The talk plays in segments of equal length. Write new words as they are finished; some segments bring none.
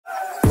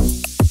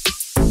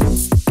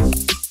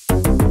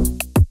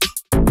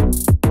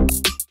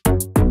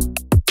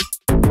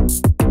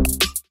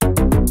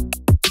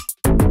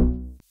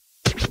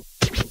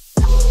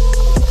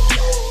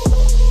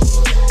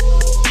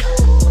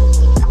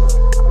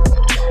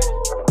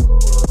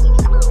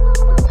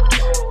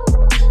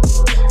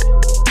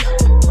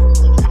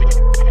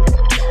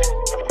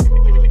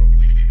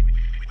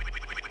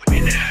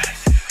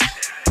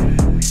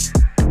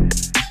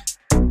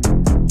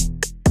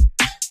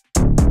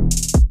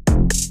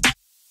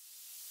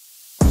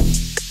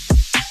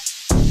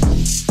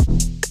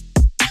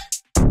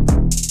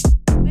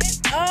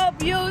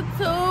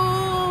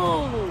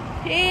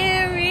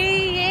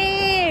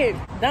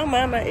don't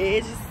mind my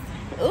edges.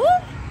 Ooh.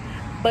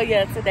 But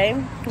yeah, today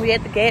we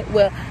at the gas.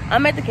 Well,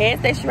 I'm at the gas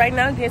station right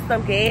now getting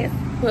some gas.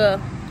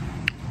 Well,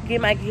 get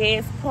my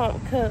gas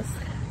pump because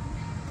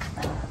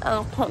I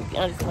don't pump.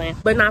 I'm just playing.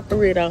 But not for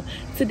real though.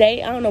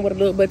 Today, I don't know what to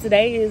look, but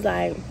today is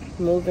like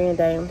moving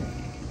day.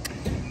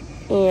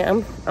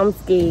 And I'm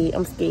scared.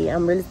 I'm scared.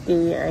 I'm really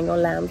scared. I ain't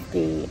gonna lie, I'm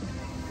scared.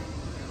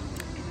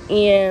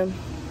 And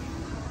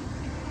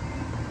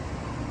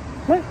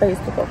my face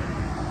took off.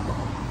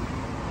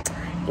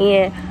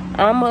 And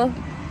I'ma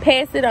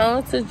pass it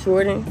on to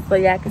Jordan so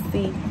y'all can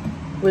see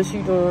what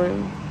she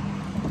doing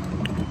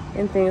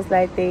and things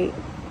like that.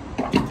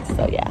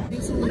 So yeah.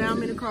 Now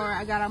I'm in the car.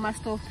 I got all my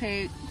stuff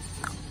packed.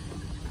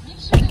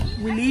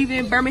 We're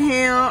leaving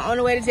Birmingham on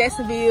the way to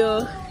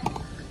Jacksonville.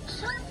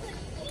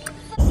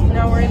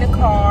 Now we're in the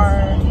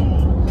car.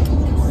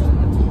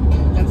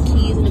 Got the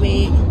keys in the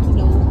bag.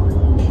 No.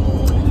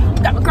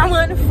 Got my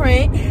grandma in the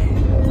front.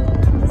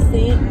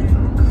 See?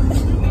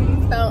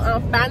 So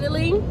I'm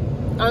finally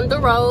on the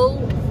road,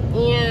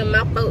 and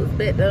my folks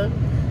back there.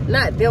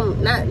 Not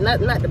them,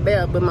 not the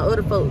bell, but my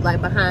other folks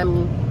like behind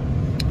me.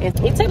 And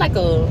it take like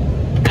a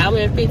hour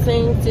and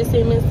 15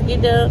 minutes to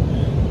get there.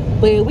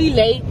 But we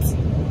late.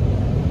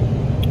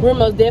 We're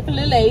most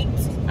definitely late.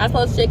 I'm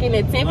supposed to check in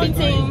at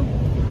 10:15.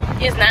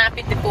 It's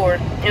 9:54,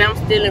 and I'm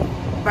still in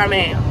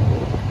Birmingham.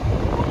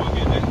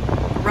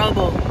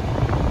 Robo.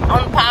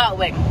 On the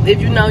Podway.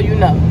 If you know, you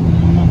know.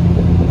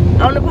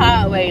 On the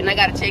Podway, and I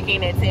gotta check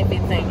in at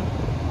 10:15.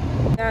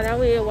 Now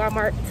we're at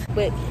Walmart,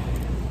 but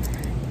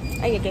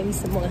I gotta get me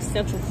some more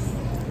essentials.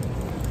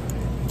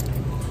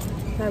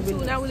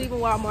 Really. Now we're leaving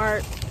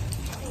Walmart.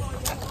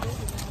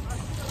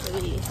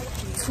 Really,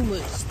 too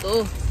much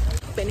stuff.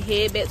 Finna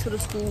head back to the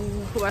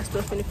school, put my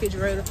stuff in the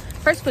refrigerator.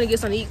 First, finna get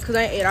something to eat because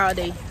I ain't ate all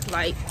day.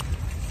 Like,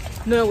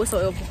 none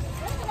whatsoever.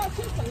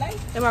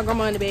 And my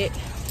grandma in the bed.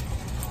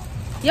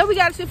 Yeah, we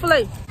got a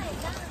Chick-fil-A.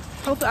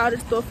 Hopefully all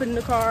this stuff in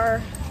the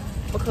car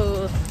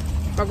because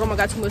my grandma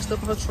got too much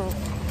stuff in her trunk.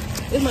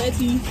 It's my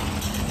auntie.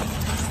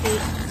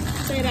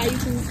 Say it out,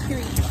 YouTube.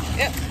 Period.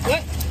 Yep.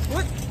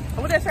 What?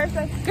 What that shirt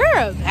say?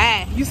 Girl,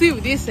 ah, you see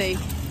what this say?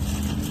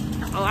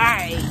 Oh,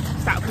 alright.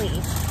 Stop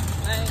playing.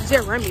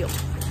 Just run me up.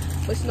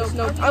 But you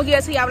know, I'll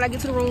get to y'all when I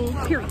get to the room.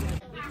 Period.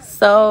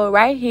 So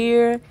right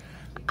here,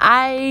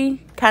 I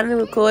kind of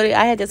recorded.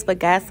 I had just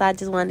forgot, so I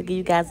just wanted to give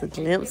you guys a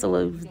glimpse of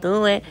what we was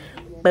doing.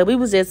 But we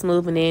was just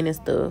moving in and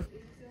stuff.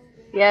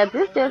 Yeah,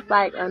 this just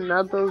like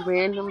another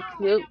random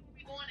trip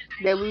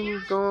that we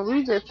was doing.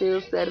 We just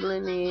still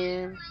settling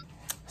in.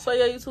 So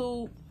yeah,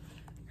 YouTube,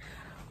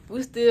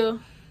 we still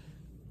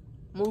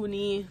moving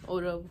in or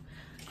whatever.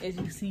 As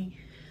you can see,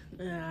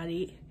 I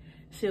did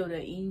show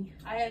the E.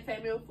 I had to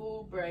take me a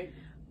food break.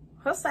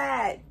 Her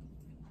side,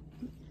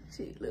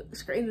 she look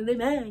straight in the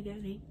bag,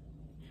 got it.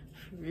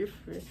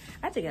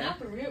 I think I. Not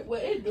for real.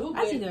 Well, it do.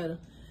 I think I gotta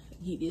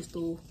get this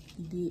stuff.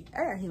 You did. I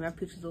gotta hit my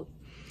pictures up,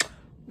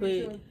 but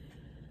you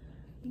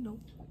know,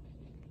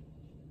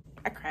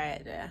 I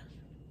cried there.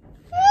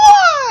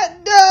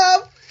 What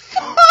the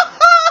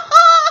fuck?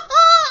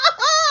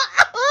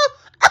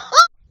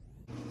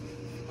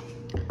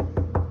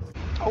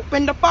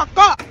 Open the fuck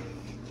up.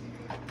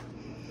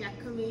 Y'all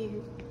come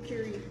in,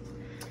 period.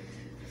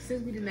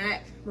 Since we did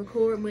not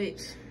record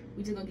much,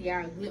 we just gonna get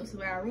y'all a glimpse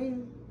of our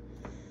room.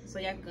 So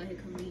y'all can go ahead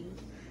and come in.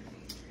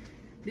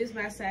 This is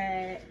my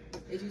side.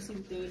 As you see,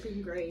 things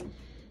in gray.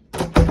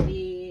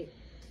 Bed,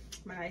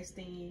 my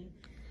nightstand.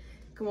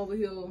 Come over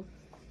here.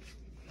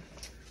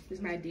 This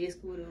is my desk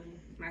with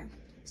my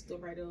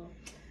stuff right there.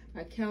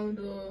 My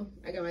calendar.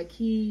 I got my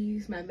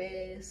keys, my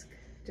mask,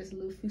 just a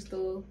little few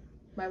stuff.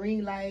 My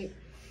ring light.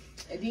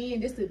 And then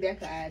this is the back of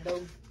the eye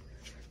though.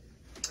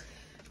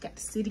 Got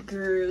the city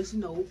girls,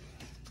 you know.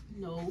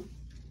 No.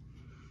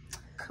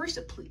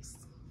 Carisha, please.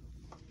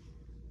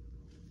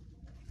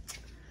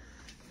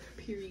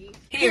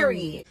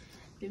 Period.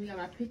 Then we got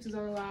my pictures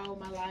on the wall,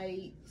 my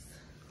lights.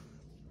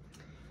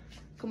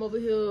 Come over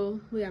here.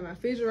 We got my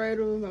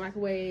refrigerator, my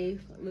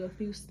microwave, a little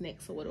few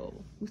snacks or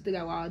whatever. We still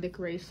got wall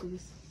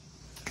decorations.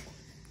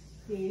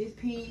 Yeah, this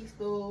pink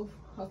stuff,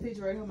 her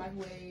refrigerator, her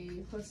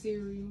microwave, her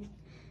cereal.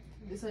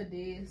 This her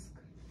desk,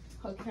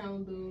 her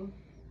calendar,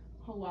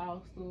 her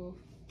wall stuff.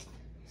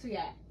 So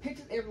yeah,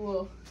 pictures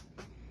everywhere.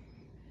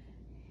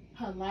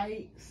 Her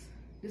lights.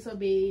 This her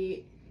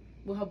bed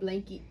with her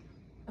blanket.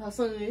 Her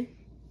son.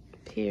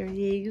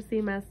 Period. You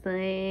see my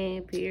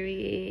son.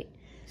 Period.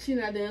 She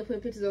not done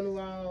putting pictures on the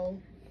wall.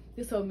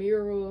 This her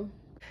mirror.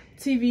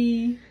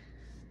 TV.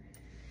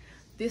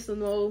 This some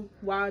more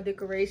wall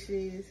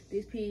decorations.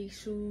 This pig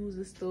shoes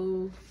and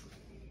stuff.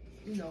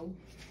 You know.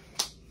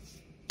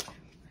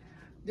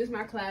 This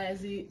my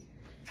closet.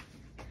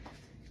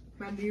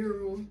 My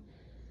mirror.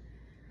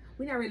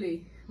 We're not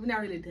really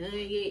done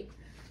yet,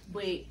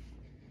 but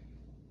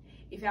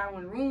if y'all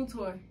want a room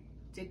tour,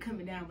 just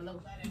comment down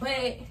below.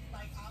 But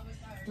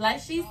like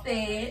she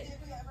said,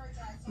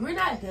 we're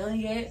not done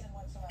yet,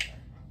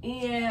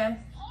 and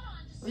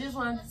we just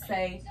wanted to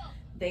say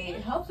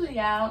that hopefully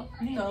y'all,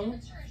 you know,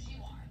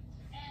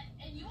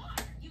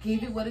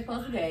 give it what it's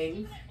supposed to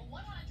give,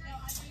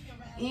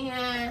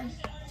 And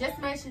just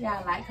make sure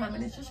y'all like,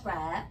 comment, and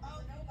subscribe.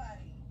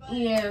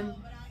 And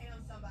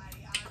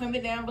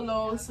comment down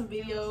below some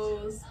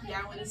videos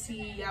y'all want to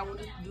see, y'all want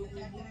to do.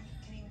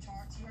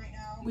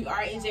 We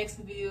are in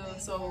Jacksonville,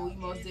 so we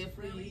most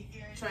definitely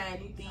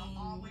trying new things,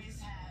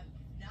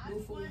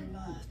 new food,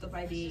 stuff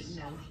like that, you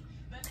know.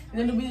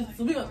 And then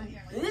we gonna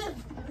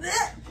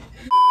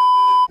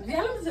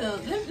yeah,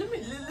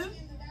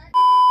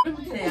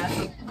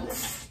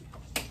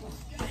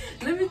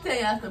 let me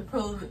tell y'all some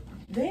pros.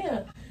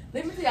 Damn.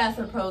 Let me tell y'all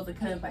some pros and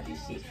cons about this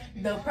shit.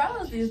 The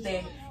pros is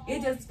that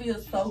it just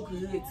feels so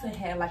good to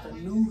have like a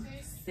new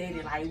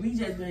setting. Like we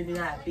just been in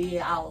our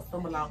bed all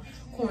summer long,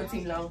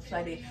 quarantine long, shit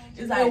like that.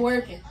 It's like ain't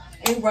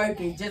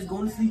working. Just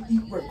going to sleep,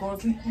 eat, work, going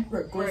to sleep, eat,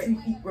 work, going to sleep,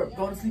 eat, work,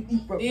 going to sleep,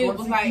 eat, work. Then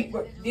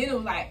it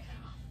was like,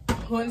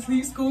 going to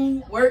sleep,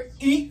 school, work,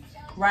 eat.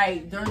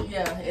 Right,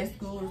 at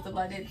school and stuff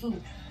like that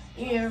too.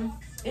 And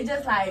it's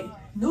just like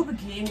new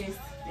beginnings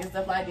and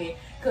stuff like that.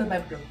 Cause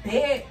like the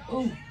bed,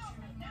 ooh.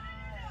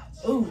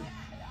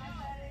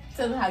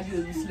 Tell them how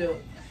good we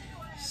slept.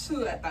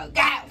 Shoot, I thought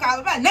God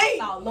called my name.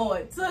 Oh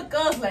Lord, took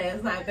us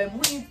last night,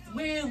 baby.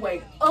 We didn't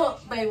wake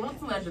up, baby. I'm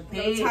talking about the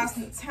bed.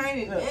 Tossing and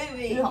turning,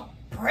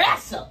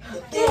 pressure.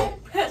 Yeah,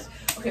 pressure.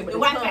 Okay, but the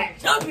Wi-Fi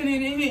jumping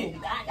in here.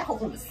 I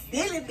hope I'm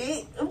still in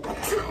bed.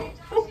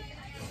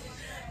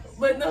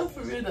 But no,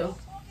 for real though.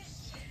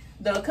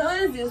 The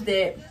cons is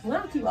that, well, I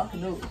don't keep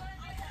walking over.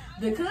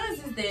 The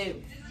cons is that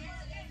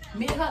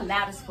me and her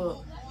loud as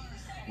fuck.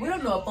 We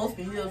don't know if folks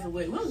can hear us or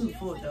what. We don't do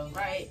fuck though,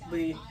 right?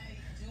 But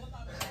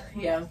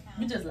yeah,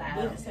 we just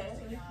loud.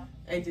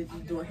 And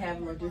just doing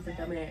having a different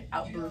kind of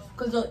outbursts.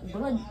 Cause the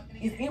blunt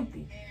is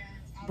empty.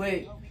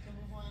 But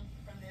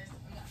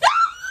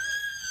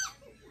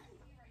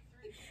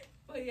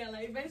yeah,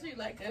 like make sure you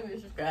like, comment,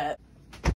 and subscribe.